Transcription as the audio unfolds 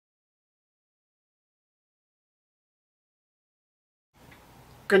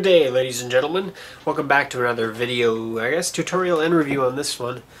Good day, ladies and gentlemen. Welcome back to another video, tutorial and review on this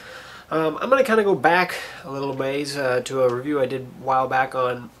one. I'm going to kind of go back a little ways to a review I did a while back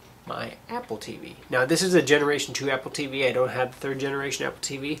on my Apple TV. Now, this is a Generation 2 Apple TV. I don't have the third generation Apple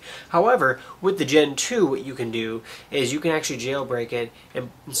TV. However, with the Gen 2, what you can do is you can actually jailbreak it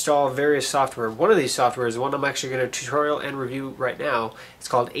and install various software. One of these software is one I'm actually going to tutorial and review right now. It's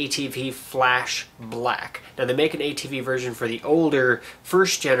called aTV Flash Black. Now, they make an aTV version for the older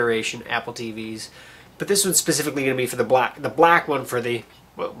first generation Apple TVs, but this one's specifically going to be for the black one for the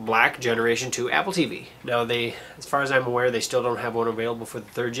black Generation 2 Apple TV. Now, as far as I'm aware, they still don't have one available for the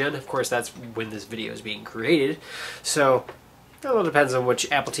third gen. Of course, that's when this video is being created. So, it all depends on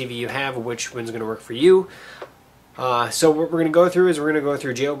which Apple TV you have, which one's going to work for you. So what we're going to go through is we're going to go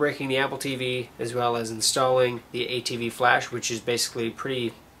through jailbreaking the Apple TV as well as installing the aTV Flash, which is basically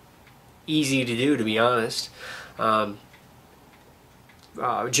pretty easy to do, to be honest.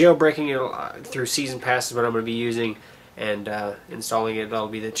 Jailbreaking it through Season Pass is what I'm going to be using, and installing it, that'll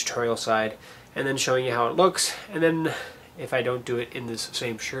be the tutorial side, and then showing you how it looks. And then if I don't do it in this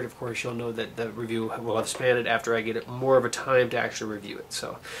same shirt, of course, you'll know that the review will have spanned after I get more of a time to actually review it.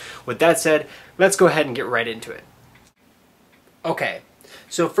 So with that said, let's go ahead and get right into it. Okay,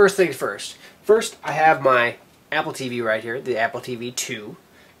 so first things first. First, I have my Apple TV right here, the Apple TV 2,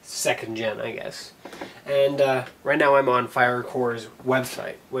 second gen, I guess. And right now I'm on Firecore's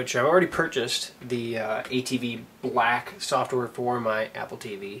website, which I've already purchased the aTV Black software for my Apple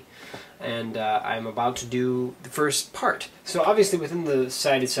TV, and I'm about to do the first part. So obviously within the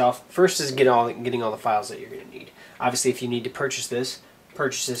site itself, first is getting all the files that you're going to need. Obviously, if you need to purchase this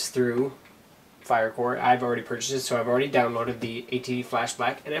through Firecore. I've already purchased it, so I've already downloaded the aTV Flash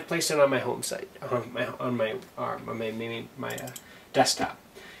Black, and I've placed it on my home site, on my desktop.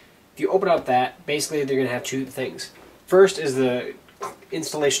 If you open up that, basically they're going to have two things. First is the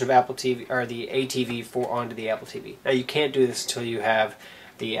installation of Apple TV, or the aTV onto the Apple TV. Now, you can't do this until you have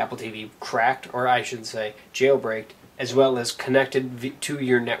the Apple TV cracked, or I should say jailbreaked, as well as connected to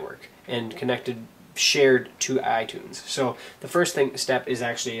your network and shared to iTunes. So the first step is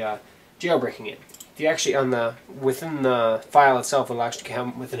actually jailbreaking it. If you actually within the file itself, it'll actually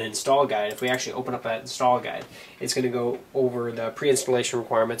come with an install guide. If we actually open up that install guide, it's going to go over the pre-installation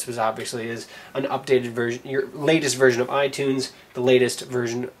requirements, which obviously is an updated version, your latest version of iTunes, the latest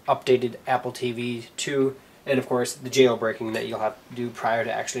version updated Apple TV 2, and of course the jailbreaking that you'll have to do prior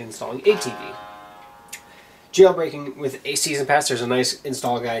to actually installing aTV. Jailbreaking with a Season Pass, there's a nice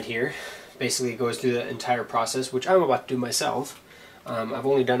install guide here. Basically, it goes through the entire process, which I'm about to do myself. I've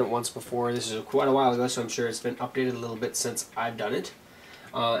only done it once before. This is quite a while ago, so I'm sure it's been updated a little bit since I've done it.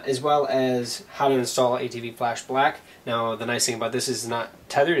 As well as how to install aTV Flash Black. Now, the nice thing about this is not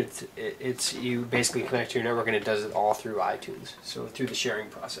tethered. It's you basically connect to your network, and it does it all through iTunes, so through the sharing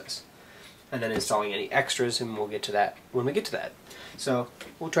process. And then installing any extras, and we'll get to that when we get to that. So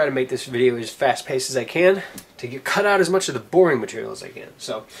we'll try to make this video as fast-paced as I can to cut out as much of the boring material as I can.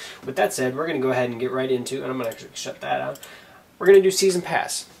 So with that said, we're going to go ahead and get right into, and I'm going to actually shut that out. We're going to do Season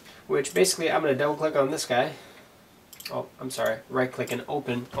Pass, which basically I'm going to double click on this guy. Oh, I'm sorry, right click and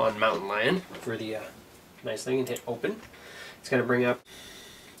open on Mountain Lion for the nice thing, and hit open. It's going to bring up,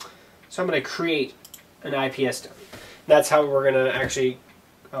 so I'm going to create an IPS. That's how we're going to actually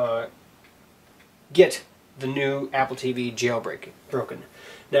get the new Apple TV broken.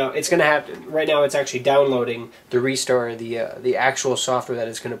 Now, it's going to happen, right now it's actually downloading the restore, the actual software that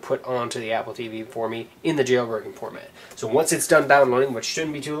it's going to put onto the Apple TV for me in the jailbreaking format. So once it's done downloading, which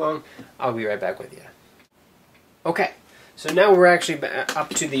shouldn't be too long, I'll be right back with you. Okay, so now we're actually up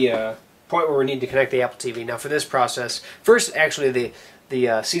to the point where we need to connect the Apple TV. Now, for this process, first actually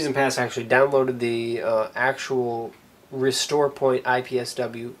the Season Pass actually downloaded the actual restore point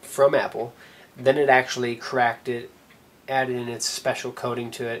IPSW from Apple. Then it actually cracked it, added in its special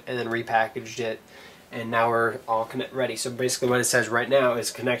coding to it, and then repackaged it, and now we're all ready. So basically what it says right now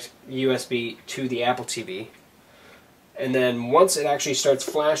is connect USB to the Apple TV, and then once it actually starts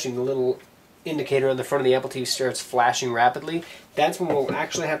flashing, the little indicator on the front of the Apple TV starts flashing rapidly, that's when we'll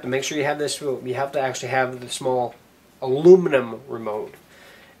actually have to make sure you have this. You have to actually have the small aluminum remote,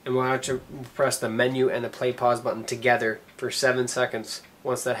 and we'll have to press the menu and the play pause button together for 7 seconds.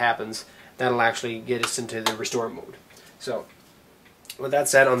 Once that happens, that'll actually get us into the restore mode. So, with that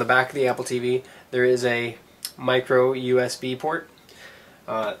said, on the back of the Apple TV, there is a micro USB port.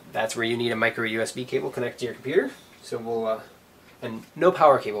 That's where you need a micro USB cable connected to your computer. So we'll, and no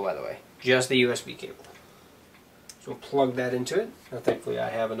power cable, by the way, just the USB cable. So we'll plug that into it. Now, thankfully, I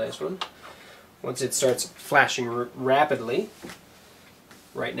have a nice one. Once it starts flashing rapidly,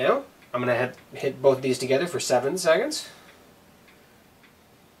 right now, I'm going to hit both of these together for 7 seconds.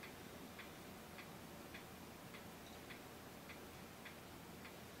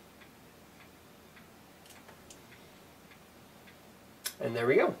 And there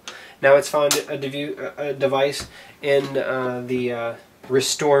we go. Now it's found a device in the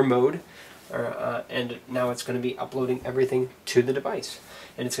restore mode, and now it's going to be uploading everything to the device.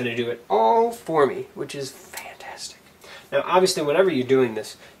 And it's going to do it all for me, which is fantastic. Now obviously whenever you're doing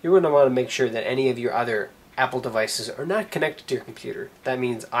this, you're going to want to make sure that any of your other Apple devices are not connected to your computer. That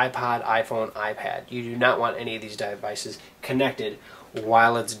means iPod, iPhone, iPad. You do not want any of these devices connected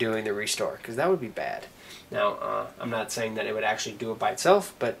while it's doing the restore, because that would be bad. Now, I'm not saying that it would actually do it by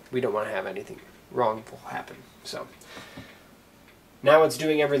itself, but we don't want to have anything wrongful happen. So now it's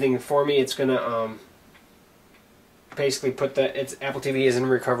doing everything for me. It's going to basically put its Apple TV is in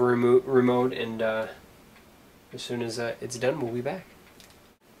recovery mode, and as soon as it's done, we'll be back.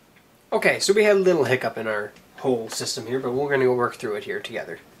 Okay, so we had a little hiccup in our whole system here, but we're going to go work through it here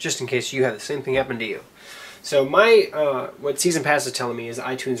together, just in case you have the same thing happen to you. So what Season Pass is telling me is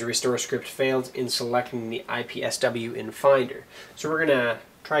iTunes restore script failed in selecting the IPSW in Finder. So we're going to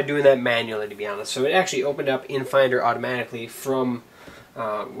try doing that manually, to be honest. So it actually opened up in Finder automatically from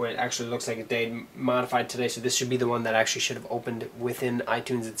what it actually looks like they modified today. So this should be the one that actually should have opened within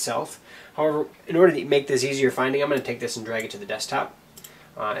iTunes itself. However, in order to make this easier finding, I'm going to take this and drag it to the desktop.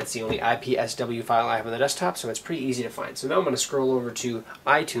 It's the only IPSW file I have on the desktop, so it's pretty easy to find. So now I'm going to scroll over to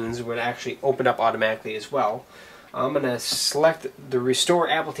iTunes, where it actually opened up automatically as well. I'm going to select the Restore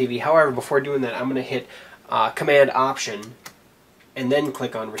Apple TV. However, before doing that, I'm going to hit Command-Option, and then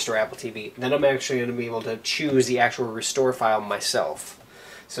click on Restore Apple TV. Then I'm actually going to be able to choose the actual restore file myself.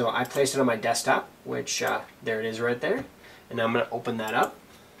 So I placed it on my desktop, which there it is right there. And now I'm going to open that up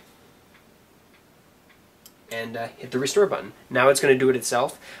and hit the restore button. Now it's going to do it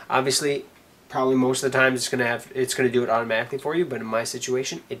itself. Obviously, probably most of the time it's going to do it automatically for you, but in my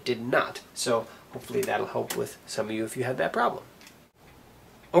situation it did not. So hopefully that'll help with some of you if you had that problem.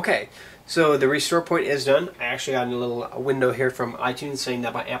 Okay, so the restore point is done. I actually got a little window here from iTunes saying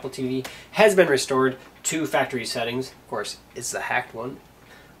that my Apple TV has been restored to factory settings. Of course, it's the hacked one.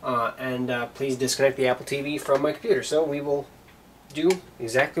 Please disconnect the Apple TV from my computer. So we will do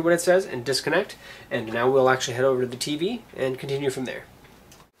exactly what it says and disconnect, and now we'll actually head over to the TV and continue from there.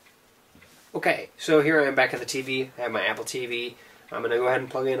 Okay, so here I am back at the TV. I have my Apple TV. I'm going to go ahead and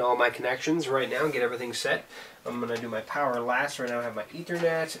plug in all my connections right now and get everything set. I'm going to do my power last. Right now I have my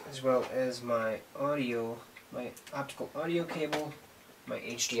Ethernet as well as my audio, my optical audio cable, my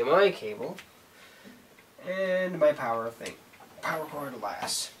HDMI cable, and my power cord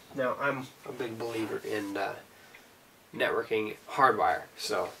last. Now I'm a big believer in networking hardwire,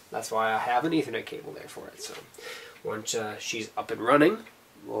 so that's why I have an Ethernet cable there for it. So once she's up and running,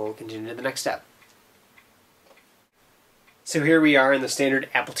 we'll continue to the next step. So here we are in the standard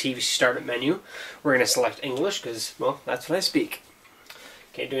Apple TV startup menu. We're going to select English because, well, that's what I speak.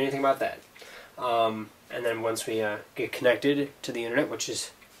 Can't do anything about that. And then once we get connected to the internet, which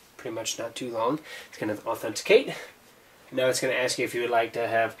is pretty much not too long, it's going to authenticate. Now it's going to ask you if you would like to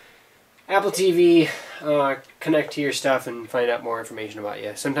have Apple TV connect to your stuff and find out more information about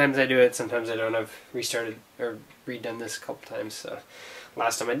you. Sometimes I do it, sometimes I don't. I've restarted or redone this a couple times. So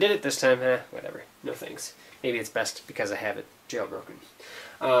last time I did it, this time, whatever. No thanks. Maybe it's best because I have it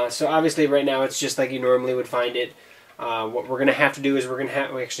jailbroken. So obviously right now it's just like you normally would find it. What we're going to have to do is we're going to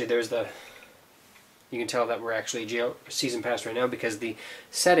have, actually there's the, you can tell that we're actually season pass right now because the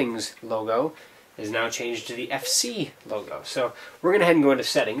settings logo is now changed to the FC logo. So we're going to head and go into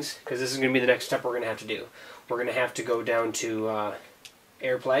settings because this is going to be the next step we're going to have to do. We're going to have to go down to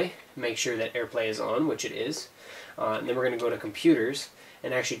AirPlay, make sure that AirPlay is on, which it is. And then we're going to go to computers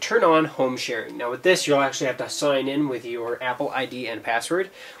and actually turn on home sharing. Now with this, you'll actually have to sign in with your Apple ID and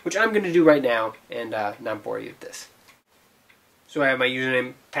password, which I'm going to do right now and not bore you with this. So I have my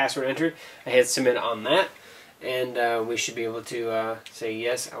username password entered. I hit submit on that, and we should be able to say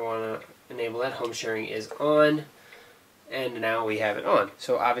yes, I want to enable that. Home sharing is on, and now we have it on.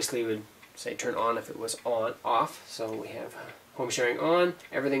 So obviously we would say turn on if it was off. So we have home sharing on.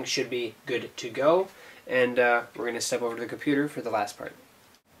 Everything should be good to go, and we're going to step over to the computer for the last part.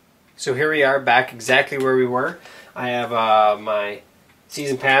 So here we are back exactly where we were. I have my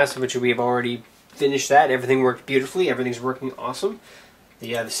season pass, which we have already finished that. Everything worked beautifully. Everything's working awesome.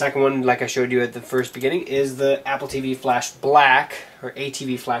 The second one, like I showed you at the first beginning, is the Apple TV Flash Black, or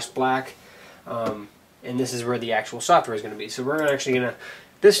aTV Flash Black. And this is where the actual software is going to be. So we're actually going to,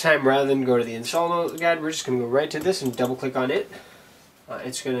 this time, rather than go to the install guide, we're just going to go right to this and double click on it.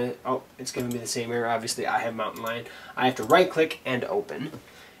 It's going to be the same error. Obviously, I have Mountain Lion. I have to right click and open,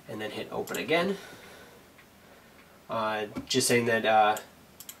 and then hit open again. Just saying that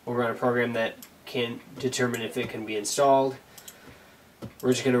we'll run a program that can determine if it can be installed.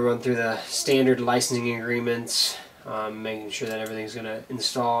 We're just going to run through the standard licensing agreements, making sure that everything's going to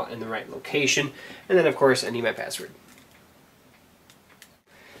install in the right location, and then of course I need my password.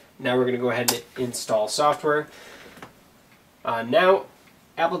 Now we're going to go ahead and install software. Now,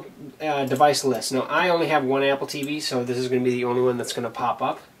 Apple device list. Now I only have one Apple TV, so this is going to be the only one that's going to pop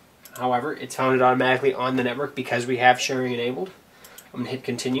up. However, it's found it automatically on the network because we have sharing enabled. I'm going to hit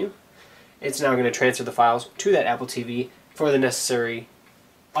continue. It's now going to transfer the files to that Apple TV for the necessary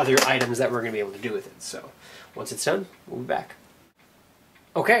other items that we're going to be able to do with it. So once it's done, we'll be back.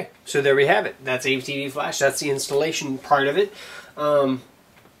 Okay, so there we have it. That's aTV Flash. That's the installation part of it.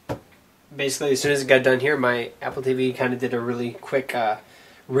 Basically, as soon as it got done here, my Apple TV kind of did a really quick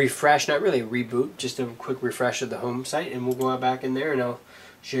refresh, not really a reboot, just a quick refresh of the home site, and we'll go back in there and I'll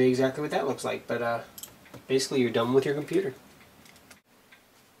show you exactly what that looks like. But basically, you're done with your computer.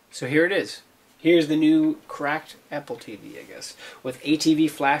 So here it is. Here's the new cracked Apple TV, I guess, with aTV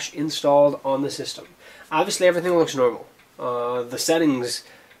Flash installed on the system. Obviously, everything looks normal. The settings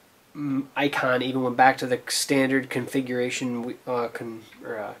icon even went back to the standard configuration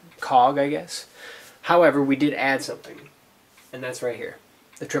cog, I guess. However, we did add something, and that's right here,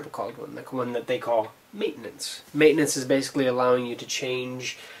 the triple cog one, the one that they call maintenance. Maintenance is basically allowing you to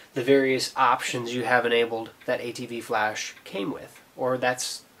change the various options you have enabled that aTV Flash came with, or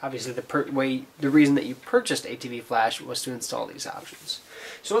that's obviously the reason that you purchased aTV Flash was to install these options.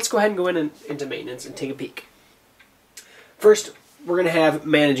 So let's go ahead and go into maintenance and take a peek. First, we're going to have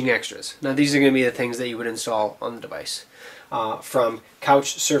managing extras. Now these are going to be the things that you would install on the device. From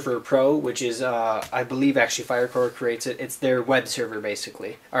Couch Surfer Pro, which is, I believe actually Firecore creates it. It's their web server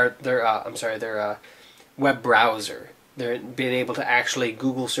basically, or their, their web browser. They're being able to actually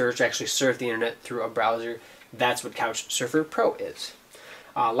Google search, actually surf the internet through a browser. That's what Couch Surfer Pro is.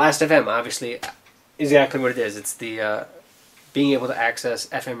 Last.fm, obviously, exactly what it is. It's the being able to access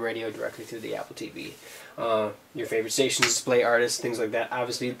FM radio directly through the Apple TV. Your favorite stations, display artists, things like that.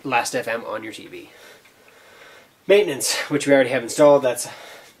 Obviously, Last.fm on your TV. Maintenance, which we already have installed. That's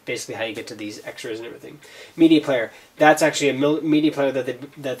basically how you get to these extras and everything. Media player. That's actually a media player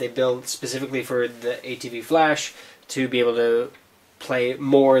that they build specifically for the aTV Flash to be able to play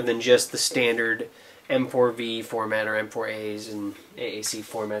more than just the standard M4V format or M4As and AAC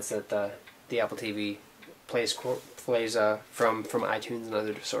formats that the Apple TV plays from iTunes and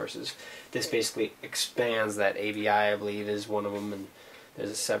other sources. This basically expands that. AVI, I believe, is one of them, and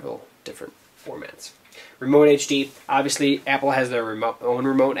there's several different formats. Remote HD. Obviously, Apple has their own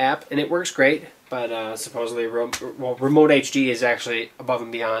remote app, and it works great. But supposedly, Remote HD is actually above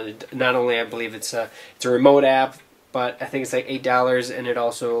and beyond. Not only, I believe it's a remote app, but I think it's like $8, and it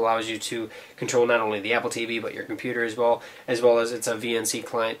also allows you to control not only the Apple TV but your computer as well as it's a VNC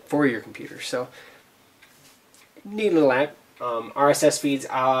client for your computer. So, neat little app. RSS feeds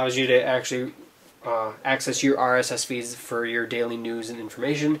allows you to actually access your RSS feeds for your daily news and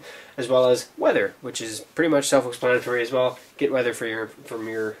information, as well as weather, which is pretty much self-explanatory as well. Get weather for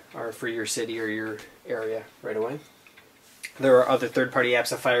your city or your area right away. There are other third-party apps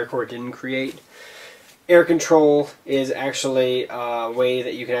that Firecore didn't create. Air control is actually a way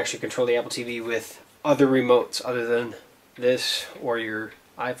that you can actually control the Apple TV with other remotes other than this or your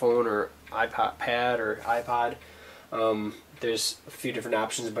iPhone or iPad or iPod. There's a few different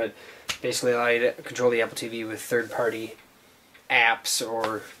options, but basically allow you to control the Apple TV with third-party apps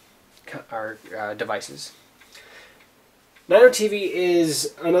or devices. Nano TV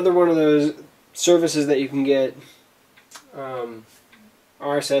is another one of those services that you can get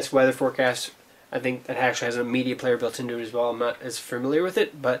RSS weather forecast. I think that actually has a media player built into it as well. I'm not as familiar with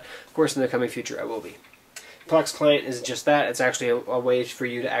it, but of course in the coming future I will be. Plex Client is just that. It's actually a way for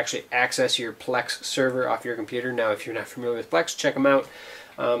you to actually access your Plex server off your computer. Now, if you're not familiar with Plex, check them out.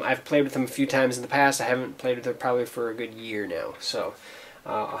 I've played with them a few times in the past. I haven't played with them probably for a good year now, so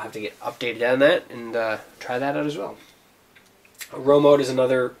I'll have to get updated on that and try that out as well. Remote is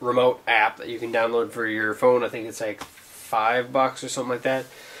another remote app that you can download for your phone. I think it's like $5 or something like that.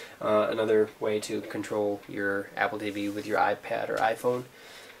 Another way to control your Apple TV with your iPad or iPhone.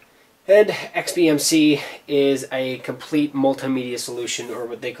 And XBMC is a complete multimedia solution, or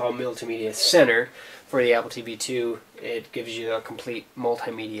what they call multimedia center, for the Apple TV 2. It gives you a complete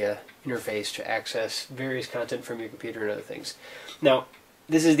multimedia interface to access various content from your computer and other things. Now,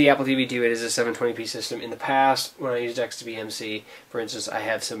 this is the Apple TV 2. It is a 720p system. In the past, when I used XBMC, for instance, I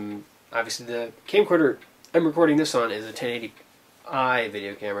have some, obviously the camcorder I'm recording this on is a 1080i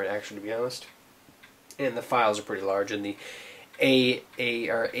video camera, actually, to be honest. And the files are pretty large in the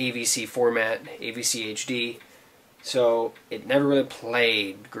AVC format, AVC HD, so it never really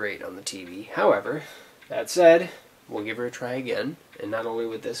played great on the TV. However, that said, we'll give her a try again, and not only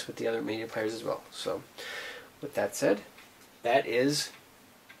with this, with the other media players as well. So with that said, that is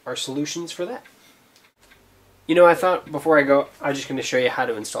our solutions for that. You know, I thought before I go, I'm just going to show you how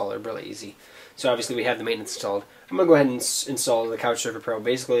to install it. Really easy. So obviously we have the maintenance installed. I'm going to go ahead and install the Couch Surfer Pro.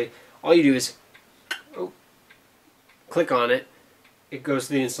 Basically, all you do is click on it. It goes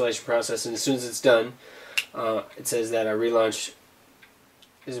through the installation process, and as soon as it's done, it says that a relaunch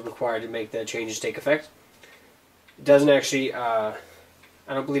is required to make the changes take effect. It doesn't actually, I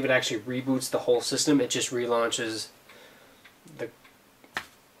don't believe it actually reboots the whole system. It just relaunches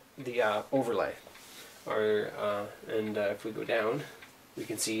the overlay. And if we go down, we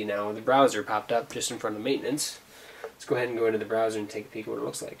can see now the browser popped up just in front of maintenance. Let's go ahead and go into the browser and take a peek at what it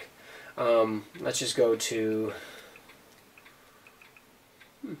looks like. Let's just go to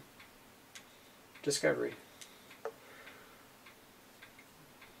Discovery.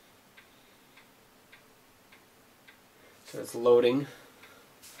 So it's loading.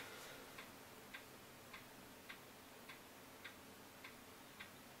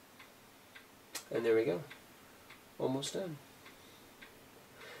 And there we go. Almost done.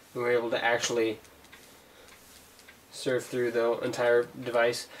 We were able to actually surf through the entire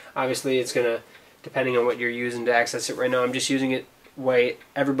device. Obviously it's going to, depending on what you're using to access it right now, I'm just using it the way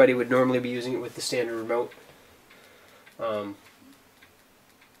everybody would normally be using it with the standard remote.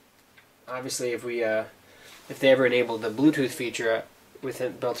 Obviously if they ever enable the Bluetooth feature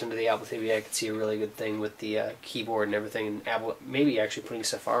built into the Apple TV, I could see a really good thing with the keyboard and everything, and Apple maybe actually putting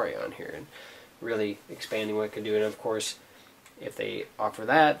Safari on here and really expanding what it could do. And of course, if they offer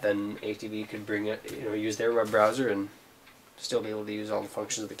that, then aTV could bring it, use their web browser and still be able to use all the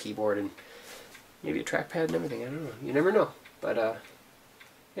functions of the keyboard and maybe a trackpad and everything. I don't know. You never know. But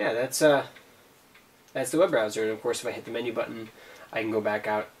yeah, that's the web browser. And of course, if I hit the menu button, I can go back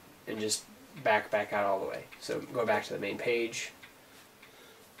out and just back out all the way. So go back to the main page,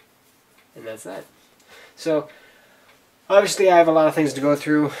 and that's that. So obviously I have a lot of things to go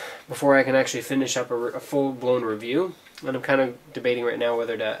through before I can actually finish up a full-blown review, and I'm kind of debating right now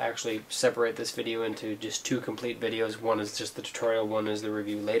whether to actually separate this video into just two complete videos. One is just the tutorial, one is the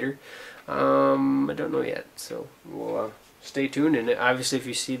review later. I don't know yet, so we'll stay tuned. And obviously if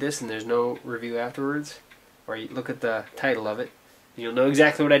you see this and there's no review afterwards, or you look at the title of it, you'll know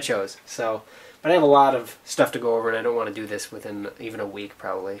exactly what I chose. So, but I have a lot of stuff to go over, and I don't want to do this within even a week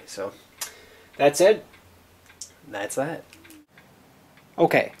probably. So that's it. That's that.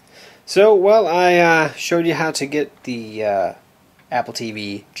 Okay, so well, I showed you how to get the Apple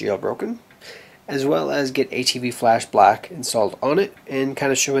TV jailbroken, as well as get aTV Flash Black installed on it, and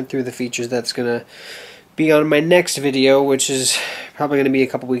kind of showing through the features that's going to be on my next video, which is probably going to be a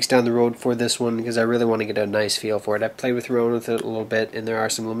couple weeks down the road for this one, because I really want to get a nice feel for it. I played around with it a little bit, and there are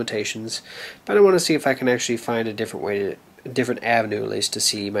some limitations, but I want to see if I can actually find a different way, a different avenue at least, to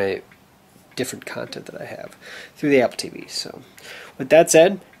see my different content that I have through the Apple TV. So with that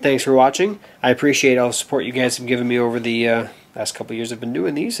said, thanks for watching. I appreciate all the support you guys have given me over the last couple of years I've been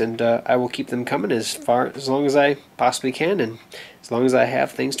doing these, and I will keep them coming as long as I possibly can, and as long as I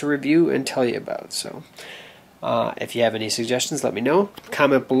have things to review and tell you about. So if you have any suggestions, let me know.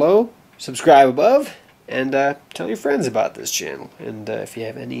 Comment below, subscribe above, and tell your friends about this channel. And if you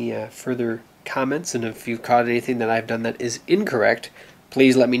have any further comments, and if you've caught anything that I've done that is incorrect,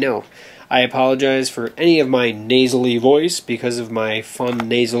 please let me know. I apologize for any of my nasally voice because of my fun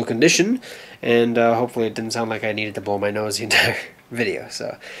nasal condition, and hopefully it didn't sound like I needed to blow my nose the entire video.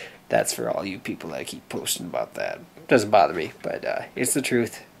 So that's for all you people that keep posting about that. It doesn't bother me, but it's the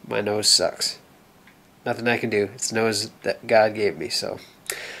truth. My nose sucks. Nothing I can do. It's the nose that God gave me. So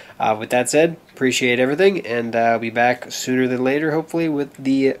with that said, appreciate everything, and I'll be back sooner than later, hopefully, with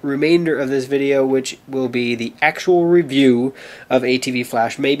the remainder of this video, which will be the actual review of aTV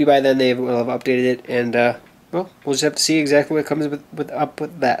Flash. Maybe by then they will have updated it, and well, we'll just have to see exactly what comes up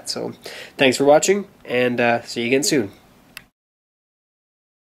with that. So thanks for watching, and see you again soon.